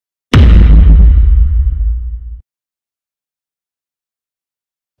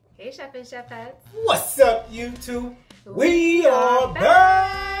Hey, Chef and Chef Heads. What's up, YouTube? We are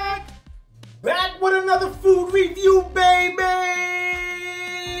back with another food review, baby!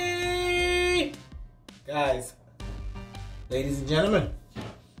 Guys, ladies and gentlemen,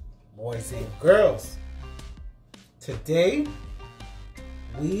 boys and girls, today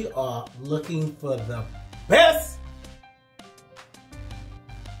we are looking for the best.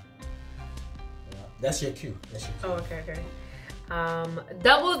 That's your cue. Oh, okay.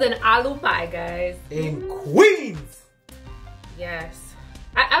 Doubles and aloo pie, guys. In Queens. Yes.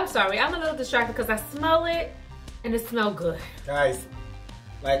 I'm sorry. I'm a little distracted because I smell it and it smells good. Guys,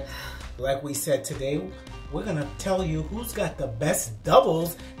 like we said today, we're gonna tell you who's got the best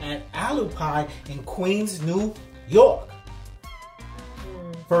doubles and aloo pie in Queens, New York.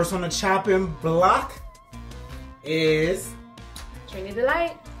 First on the chopping block is Trini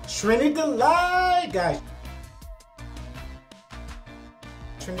Delight. Trini Delight, guys.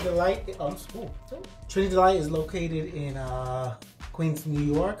 Trini Delight. Trini Delight is located in Queens, New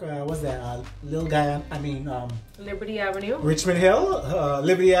York. What's that? Guyana. Liberty Avenue. Richmond Hill,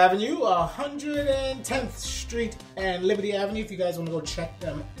 Liberty Avenue, 110th Street and Liberty Avenue. If you guys want to go check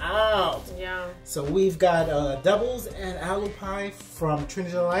them out. Yeah. So we've got doubles and aloo pie from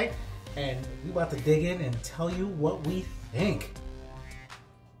Trini Delight, and we're about to dig in and tell you what we think.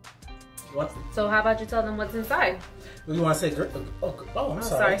 So how about you tell them what's inside? You want to say? I'm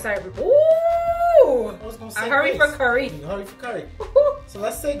sorry. Sorry. Ooh! I was gonna say I hurry Grace. for curry. You hurry for curry. So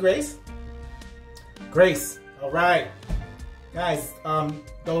let's say Grace. Grace. All right, guys.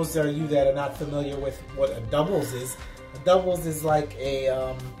 Those are you that are not familiar with what a doubles is. A doubles is like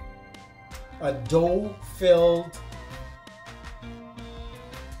a dough-filled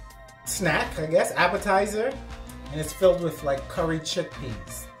snack, I guess, appetizer, and it's filled with like curry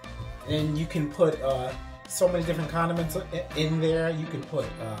chickpeas. And you can put so many different condiments in there. You can put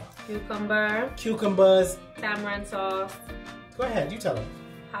cucumbers, tamarind sauce. Go ahead, you tell them.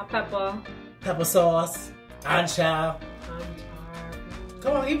 Hot pepper. Pepper sauce, anchoa.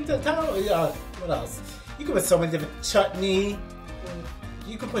 Come on, tell them what else. You can put so many different chutney.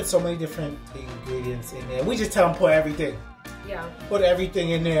 You can put so many different ingredients in there. We just tell them put everything. Yeah. Put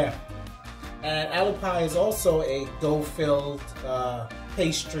everything in there. And aloo pie is also a dough-filled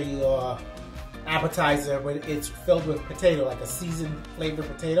pastry or appetizer, but it's filled with potato, like a seasoned flavored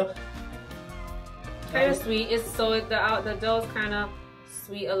potato. Kind of sweet. It's the dough's kind of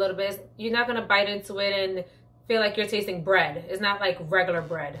sweet a little bit. You're not gonna bite into it and feel like you're tasting bread. It's not like regular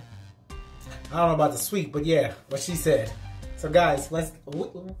bread. I don't know about the sweet, but yeah, what she said. So guys, we're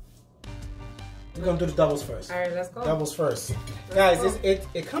gonna do the doubles first. All right, let's go. Doubles first, guys.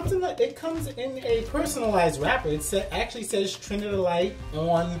 It comes in a personalized wrapper. It actually says Trini Delight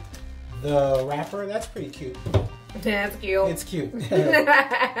on the wrapper. That's pretty cute. That's cute. It's cute. You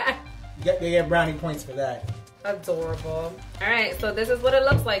get brownie points for that. Adorable. All right, so this is what it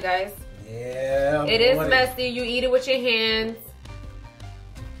looks like, guys. Yeah. It is messy. You eat it with your hands.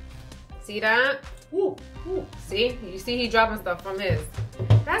 See that? Woo, woo. See? You see he dropping stuff from his.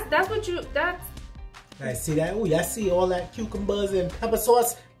 That's what you. I see that. Ooh, I see all that cucumbers and pepper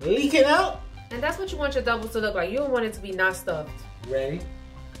sauce leaking out. And that's what you want your doubles to look like. You don't want it to be not stuffed. Ready?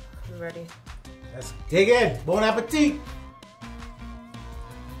 I'm ready. Let's dig in. Bon appetit.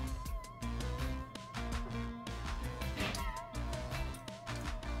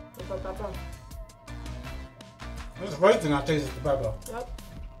 Pepper. That's the first thing I taste is the pepper. Yep.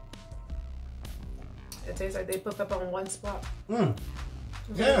 It tastes like they put pepper on one spot.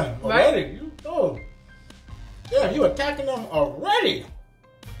 Yeah, already. Right? Damn, you attacking them already.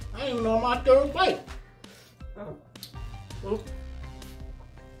 I didn't even know my third bite. Oops.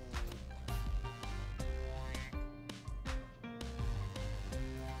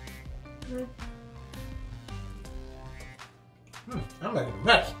 I'm like a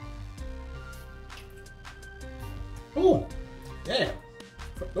mess. Ooh, damn.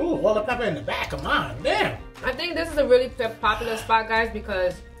 Ooh, all the pepper in the back of mine. Damn. I think this is a really popular spot, guys,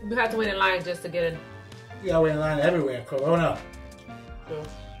 because you have to wait in line just to get in. You gotta wait in line everywhere. Corona. Yeah.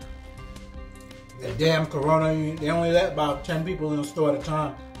 The damn Corona, they only let about 10 people in the store at a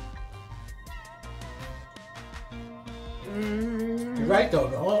time. You're right though,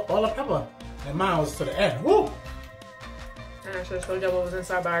 all the pepper and mine was to the end. Woo! And I should have showed you what was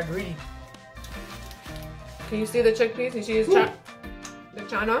inside, but I greedy. Can you see the chickpeas? You see his the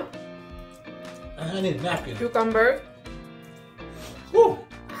chana? I need a napkin. Cucumber. Woo!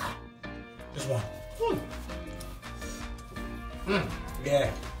 This one.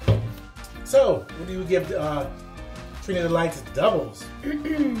 Yeah. So, what do you give Trini Delight's doubles? I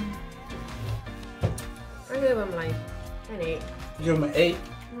give him like an 8. You give him an 8?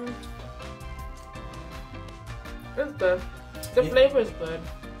 It's good. The flavor is good.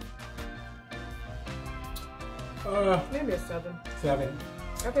 Maybe a 7. 7.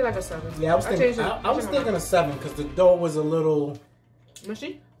 I feel like a 7. Yeah, I was thinking a 7 because the dough was a little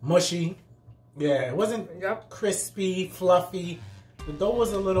mushy. Yeah, it wasn't crispy, fluffy. The dough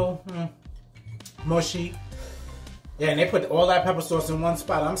was a little mushy. Yeah, and they put all that pepper sauce in one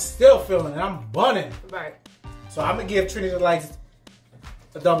spot. I'm still feeling it. I'm bunning. Right. So I'm gonna give Trinity Lights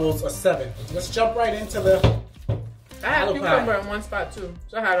the doubles a 7. Let's jump right into the. I had a cucumber in one spot too.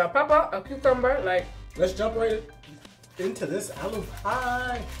 So I had a pepper, a cucumber, like. Let's jump right into this aloo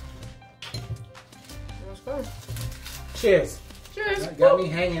pie. Let's go. Cheers. Cheers. That got me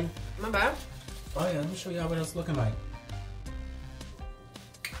hanging. My bad. Oh yeah, let me show y'all what it's looking like.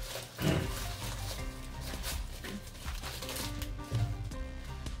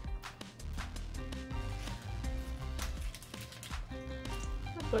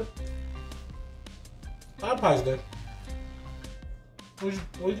 Good. Aloo pie's good.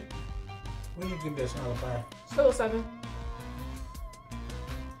 What did you give this aloo pie? Still a 7.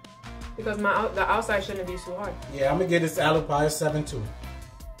 Because the outside shouldn't be too hard. Yeah, I'm gonna give this aloo pie a 7 too.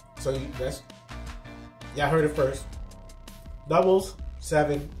 So y'all heard it first. Doubles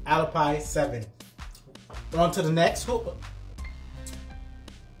 7, aloo pie 7. On to the next hoop.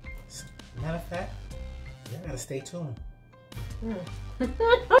 Matter of fact, you gotta stay tuned.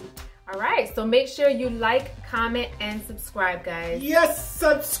 All right, so make sure you like, comment, and subscribe, guys. Yes,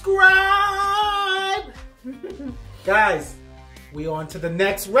 subscribe! Guys, we on to the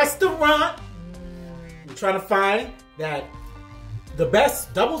next restaurant. We're trying to find that the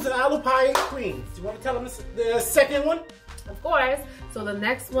best doubles and aloo pie in Queens. Do you want to tell them the second one? Of course. So the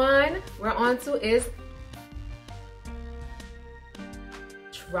next one we're on to is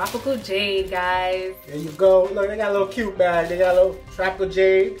Tropical Jade, guys. There you go. Look, they got a little cute bag. They got a little Tropical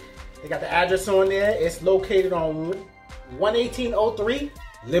Jade. They got the address on there. It's located on 11803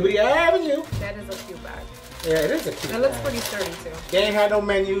 Liberty Avenue. That is a cute bag. Yeah, it is a cute bag. It looks pretty sturdy too. They ain't had no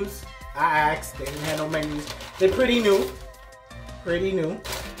menus. I asked. They didn't have no menus. They're pretty new. Pretty new.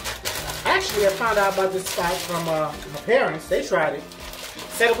 Actually, I found out about this spot from my parents. They tried it.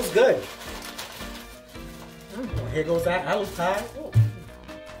 Said it was good. Well, here goes that aloo pie. Oh.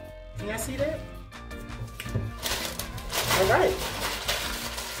 Can y'all see that? All right.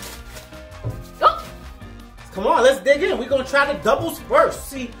 Oh. Come on, let's dig in. We're going to try the doubles first.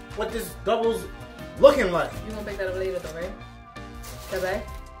 See what this doubles looking like. You're going to pick that up later though, right? That bag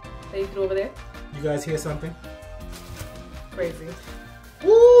that you threw over there? You guys hear something? Crazy.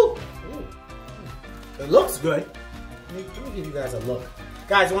 Woo! Ooh. It looks good. Let me give you guys a look.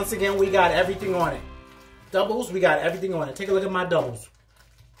 Guys, once again, we got everything on it. Doubles, we got everything on it. Take a look at my doubles.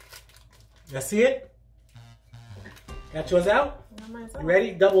 You see it? Got yours out? You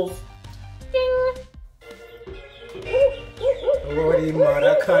ready? Doubles. Ding! Already,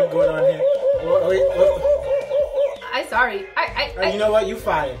 mother, can't go down here. I'm sorry. You know what? You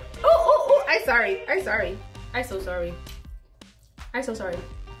fired. I'm sorry. I'm so sorry. I'm so sorry.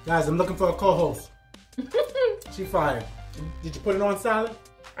 Guys, I'm looking for a co-host. She fired. Did you put it on silent?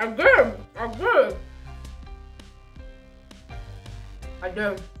 I'm good. I'm good. I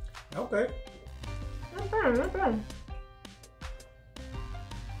do. Okay. Not bad. Not bad.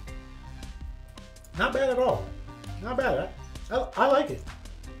 Not bad at all. Not bad. I like it.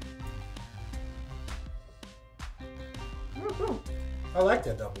 I like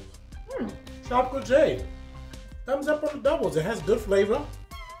that doubles. Tropical Jade. Thumbs up on the doubles. It has good flavor.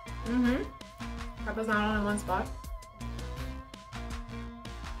 Pepper's not all in one spot.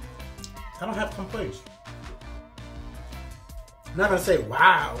 I don't have complaints. I'm not gonna say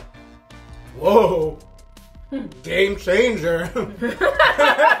wow. Whoa. Game changer.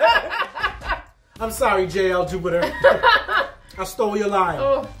 I'm sorry, JL Jupiter. I stole your line.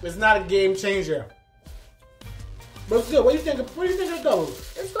 Oh. It's not a game changer. But it's good. What do you think of the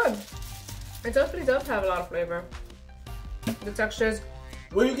doubles? It's good. It definitely does have a lot of flavor. The texture is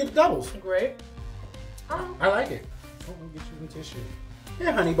Where do you get the doubles? great. I like it. Oh, let me get you some tissue.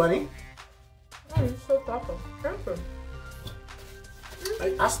 Here, honey bunny. It's so thoughtful. Thank you.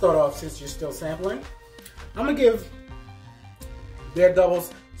 I'll start off since you're still sampling. I'm gonna give their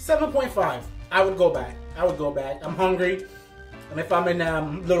doubles 7.5. I would go back. I'm hungry. And if I'm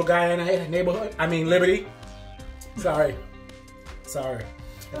in little Guyana neighborhood, Liberty. Sorry.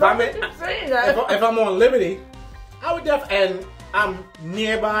 If I'm on Liberty, I would and I'm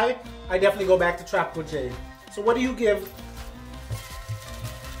nearby, I definitely go back to Tropical Jade. So what do you give?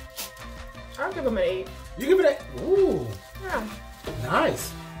 I'll give them an 8. You give it a, ooh. Yeah.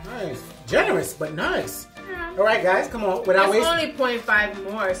 Nice. Generous, but nice. Yeah. All right, guys, come on. Without It's wasting. only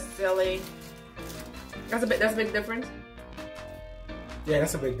 0.5 more, silly. That's a big difference. Yeah,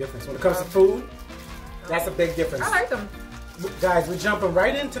 that's a big difference. When it comes to food, that's a big difference. I like them. Guys, we're jumping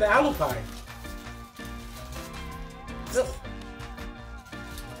right into the aloo pie.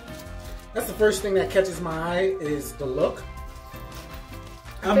 That's the first thing that catches my eye is the look.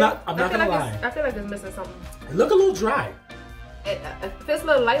 I'm not gonna lie. I feel like it's missing something. It look a little dry. It feels a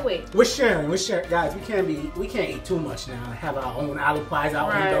little lightweight. We're sharing, guys. We can't eat too much now and have our own aloo pies,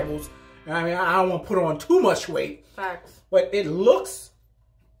 our own doubles. I mean, I don't want to put on too much weight. Facts. But it looks.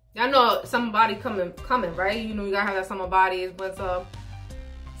 I know somebody coming, right? You know, you gotta have that summer body. But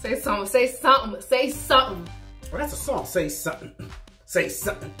say something. Well, that's a song. Say something. Say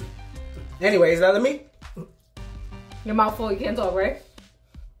something. Anyways, now let me. Your mouth full, you can't talk, right?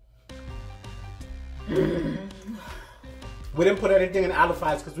 We didn't put anything in the aloo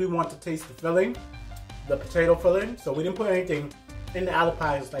pies because we want to taste the filling, the potato filling. So we didn't put anything in the aloo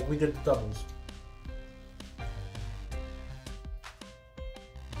pies like we did the doubles.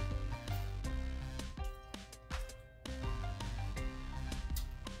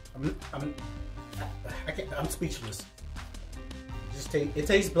 I'm speechless. It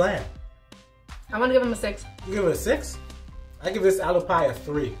tastes bland. I want to give him a 6. You give it a 6? I give this aloo pie a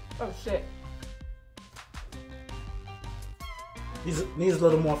 3. Oh shit. Needs a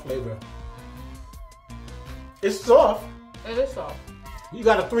little more flavor. It's soft. It is soft. You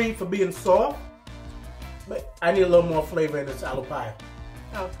got a 3 for being soft, but I need a little more flavor in this aloo pie.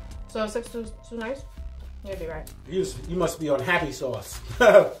 Oh, so 6 too nice? You'd be right. You must be on happy sauce.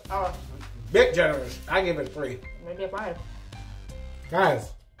 Oh. Big generous. I give it a 3. Maybe a 5.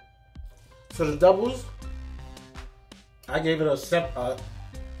 Guys, so the doubles, I gave it a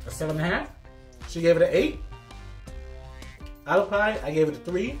 7.5. She gave it an 8. Aloo pie, I gave it a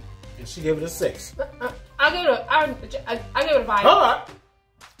 3, and she gave it a 6. I gave it a 5. Hold on.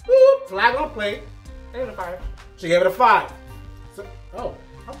 Boop, flag on plate. I gave it a 5. She gave it a 5. So, oh,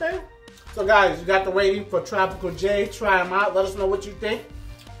 okay. So guys, you got the rating for Tropical Jade. Try them out. Let us know what you think.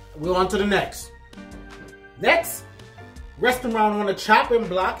 We're on to the next. Next restaurant on the chopping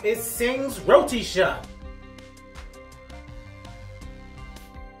block is Singh's Roti Shop.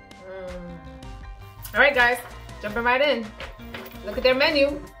 All right, guys, jumping right in. Look at their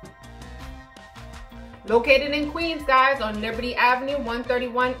menu. Located in Queens, guys, on Liberty Avenue,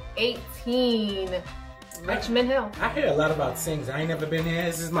 13118, Richmond Hill. I hear a lot about Singh's. I ain't never been here.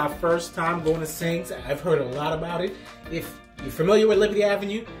 This is my first time going to Singh's. I've heard a lot about it. If you're familiar with Liberty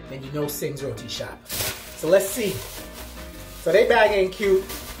Avenue, then you know Singh's Roti Shop. So let's see. So they bag ain't cute.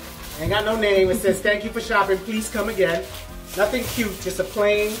 Ain't got no name. It says, thank you for shopping. Please come again. Nothing cute. Just a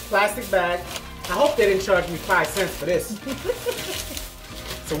plain plastic bag. I hope they didn't charge me 5 cents for this.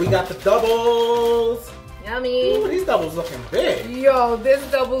 So we got the doubles. Yummy. Ooh, these doubles looking big. Yo, this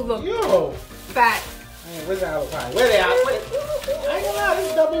double look fat. Man, where's the aloo pie? Where they at? I ain't gonna lie,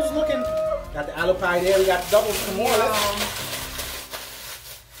 this doubles looking. Got the aloo pie there. We got the doubles. Come on,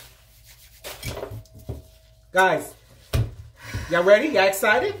 guys, y'all ready? Y'all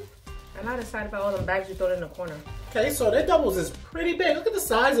excited? I'm not excited about all them bags you throw in the corner. Okay, so their doubles is pretty big. Look at the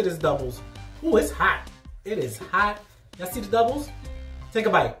size of this doubles. Ooh, it's hot. It is hot. Y'all see the doubles? Take a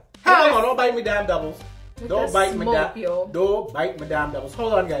bite. Hell no, don't bite me damn doubles. Don't bite me damn. Don't bite me damn doubles.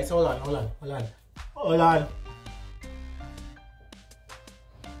 Hold on, guys. Hold on. A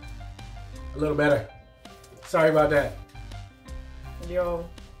little better. Sorry about that. Yo.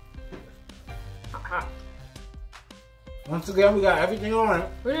 Hot. Once again, we got everything on it.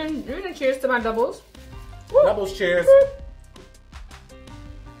 We're gonna cheers to my doubles. Doubles cheers.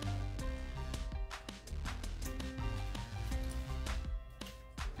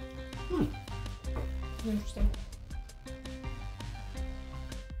 Interesting.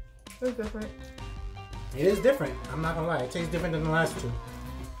 It's different. It is different. I'm not gonna lie. It tastes different than the last two.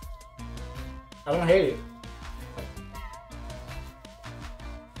 I don't hate it.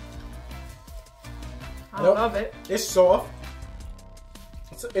 I love it. It's soft.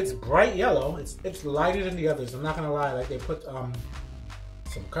 It's bright yellow. It's lighter than the others. I'm not gonna lie. Like they put some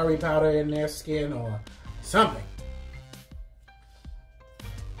curry powder in their skin or something.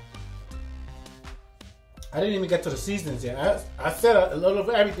 I didn't even get to the seasonings yet. I said a little of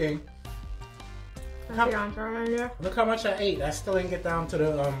everything. Look how much I ate. I still didn't get down to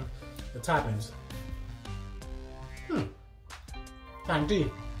the toppings. Tanti.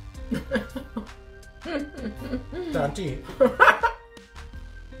 Tanti.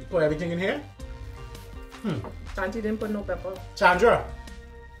 You put everything in here? Tanti didn't put no pepper. Chandra,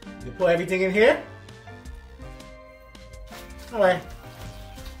 you put everything in here? Alright.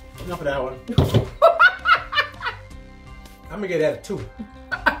 Enough of that one. I'm gonna get that at 2.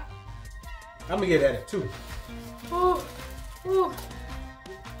 I'm gonna get that at 2. Ooh. Ooh.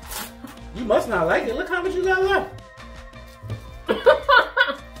 You must not like it. Look how much you got left.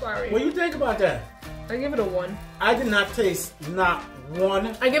 Sorry. What do you think about that? I give it a 1. I did not taste not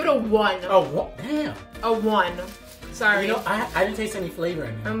one. I give it a 1. Oh, what? Damn. A 1. Sorry. You know, I didn't taste any flavor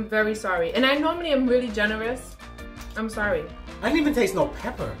in there. I'm very sorry. And I normally am really generous. I'm sorry. I didn't even taste no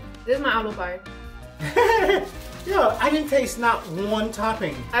pepper. This is my aloo pie. Yo, I didn't taste not one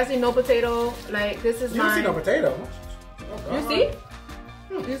topping. I see no potato. Like, this is You don't see no potato. Oh, You see?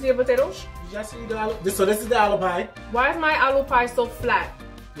 You see a potato? You just see the aloo. So this is the aloo pie. Why is my aloo pie so flat?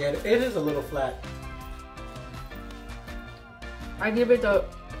 Yeah, it is a little flat. I give it a...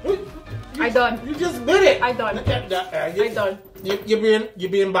 I done. You just bit it. I done. I done. You're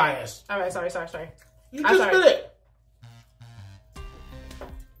being biased. All right, sorry. You I'm just sorry. bit it.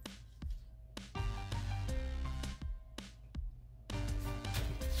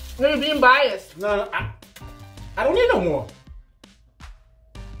 You're being biased. No, I don't need no more.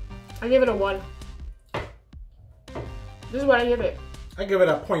 I give it a 1. This is what I give it. I give it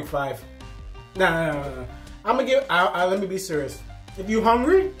a 0.5. No. I'm gonna give. Let me be serious. If you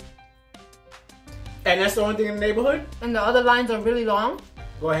hungry, and that's the only thing in the neighborhood, And the other lines are really long.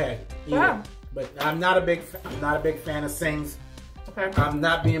 go ahead. Eat Yeah. it. But I'm not a big fan of Singh's. Okay. I'm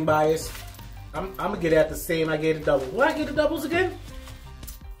not being biased. I'm gonna get it at the same. I gave it double. What I gave the doubles again?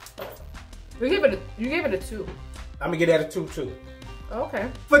 You gave it a 2. I'm gonna get it at a 2 too. Okay.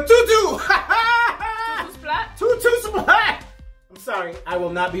 For 2-2. 2 splat? 2-2 splat. I'm sorry. I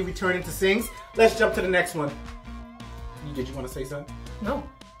will not be returning to Singh's. Let's jump to the next one. Did you want to say something? No.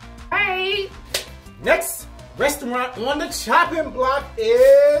 Hey. Next restaurant on the chopping block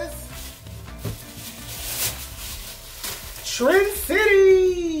is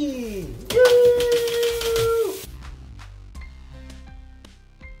Triniciti. Woo!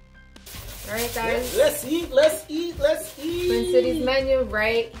 All right, guys. Let's eat. Triniciti's menu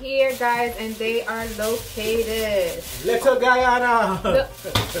right here, guys, and they are located. Little Guyana.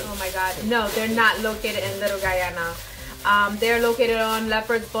 Oh my God. No, they're not located in Little Guyana. They're located on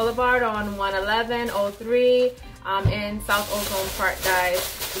Lefferts Boulevard on 11103 in South Ozone Park,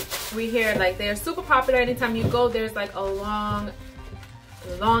 guys. We hear like they're super popular. Anytime you go, there's like a long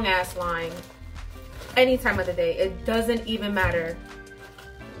ass line. Any time of the day. It doesn't even matter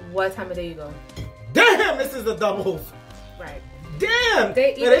what time of day you go. Damn, this is the doubles. Right. Damn.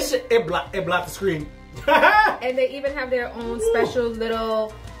 It blocked the screen. And they even have their own special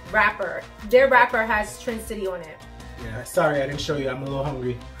little wrapper. Their wrapper has Triniciti on it. Yeah, sorry I didn't show you. I'm a little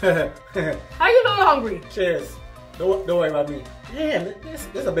hungry. How you know you're hungry? Cheers. Don't worry about me. Yeah, this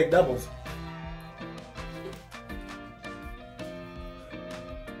is a big doubles.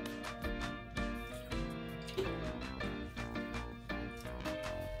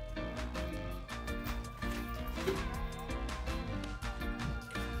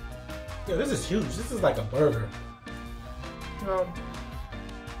 Yo, this is huge. This is like a burger. No.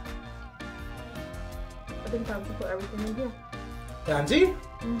 I think time to put everything in here. Tanti?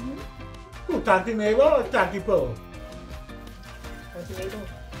 Mm-hmm. Tanti Mabel or Tanti Pro?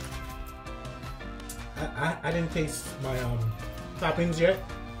 I didn't taste my toppings yet.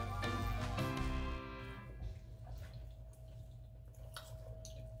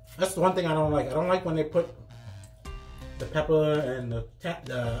 That's the one thing I don't like. I don't like when they put the pepper and the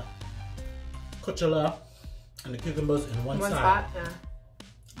kuchala and the cucumbers in one side. spot, yeah.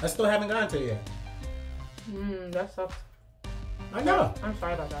 I still haven't gotten to it yet. That sucks. I know. I'm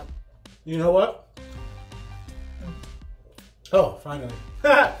sorry about that. You know what? Oh, finally.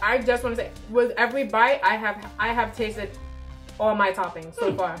 I just want to say, with every bite, I have tasted all my toppings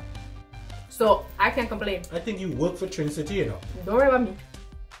so far. So I can't complain. I think you work for Triniciti, you know. Don't worry about me.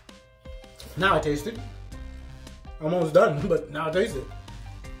 Now I taste it. Almost done, but now I taste it.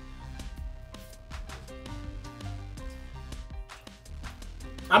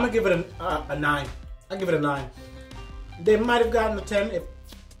 I'm gonna give it a 9. I give it a 9. They might have gotten a 10 if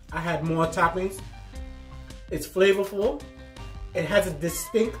I had more toppings. It's flavorful. It has a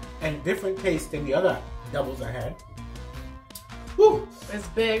distinct and different taste than the other doubles I had. Woo! It's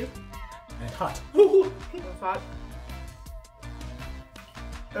big. And hot. Woo! It's hot.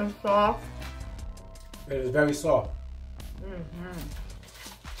 It's soft. It is very soft.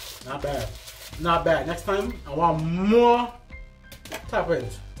 Not bad. Not bad. Next time, I want more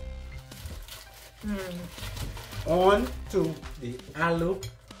toppings. On to the aloo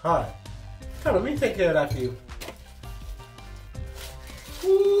pie. Come on, let me take care of that for you.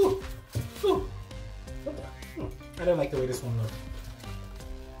 Ooh. Ooh. I don't like the way this one looks.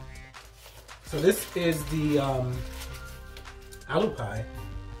 So this is the aloo pie.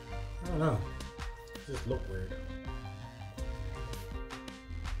 I don't know. It just look weird.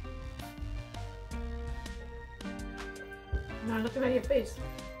 I'm not looking at your face.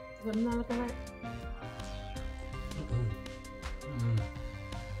 I'm not looking right.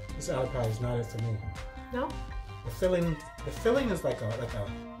 This aloo pie is not it to me. No? The filling is like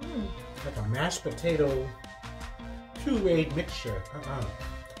a mashed potato pureed mixture.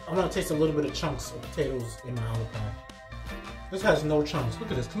 I'm gonna taste a little bit of chunks of potatoes in my aloo pie. This has no chunks. Look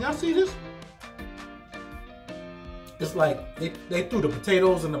at this. Can y'all see this? It's like they threw the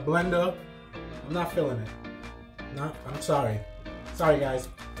potatoes in the blender. I'm not feeling it. No, I'm sorry. Sorry, guys.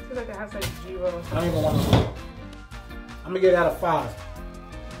 I feel like it has like 0 or something. I don't even want to. I'm gonna get it out of 5.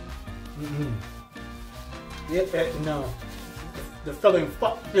 No. The filling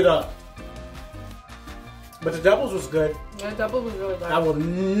fucked it up. But the doubles was good. Yeah, the doubles was really good. I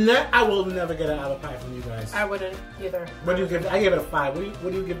will never get an aloo pie from you guys. I wouldn't either. What do you give? I gave it a 5.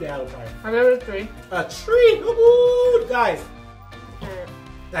 What do you give the aloo pie? I gave it a 3. A 3. Ooh, guys.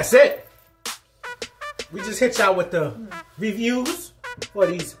 That's it. We just hit y'all with the reviews for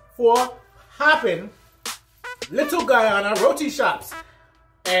these 4 hopping little Guyana roti shops.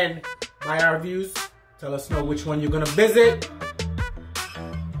 And by our reviews, tell us know which one you're gonna visit.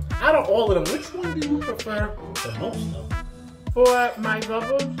 Out of all of them, which one do you prefer the most though? For my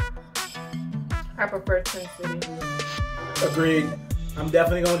doubles, I prefer Triniciti. Agreed. I'm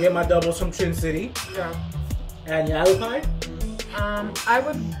definitely gonna get my doubles from Triniciti. Yeah. And your aloo pie? I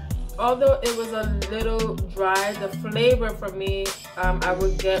would, although it was a little dry, the flavor for me, I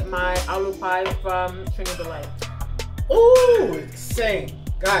would get my aloo pie from Trini. Ooh, insane.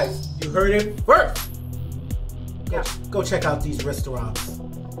 Guys, you heard it first. Go check out these restaurants.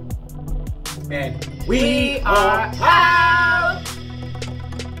 And we are out.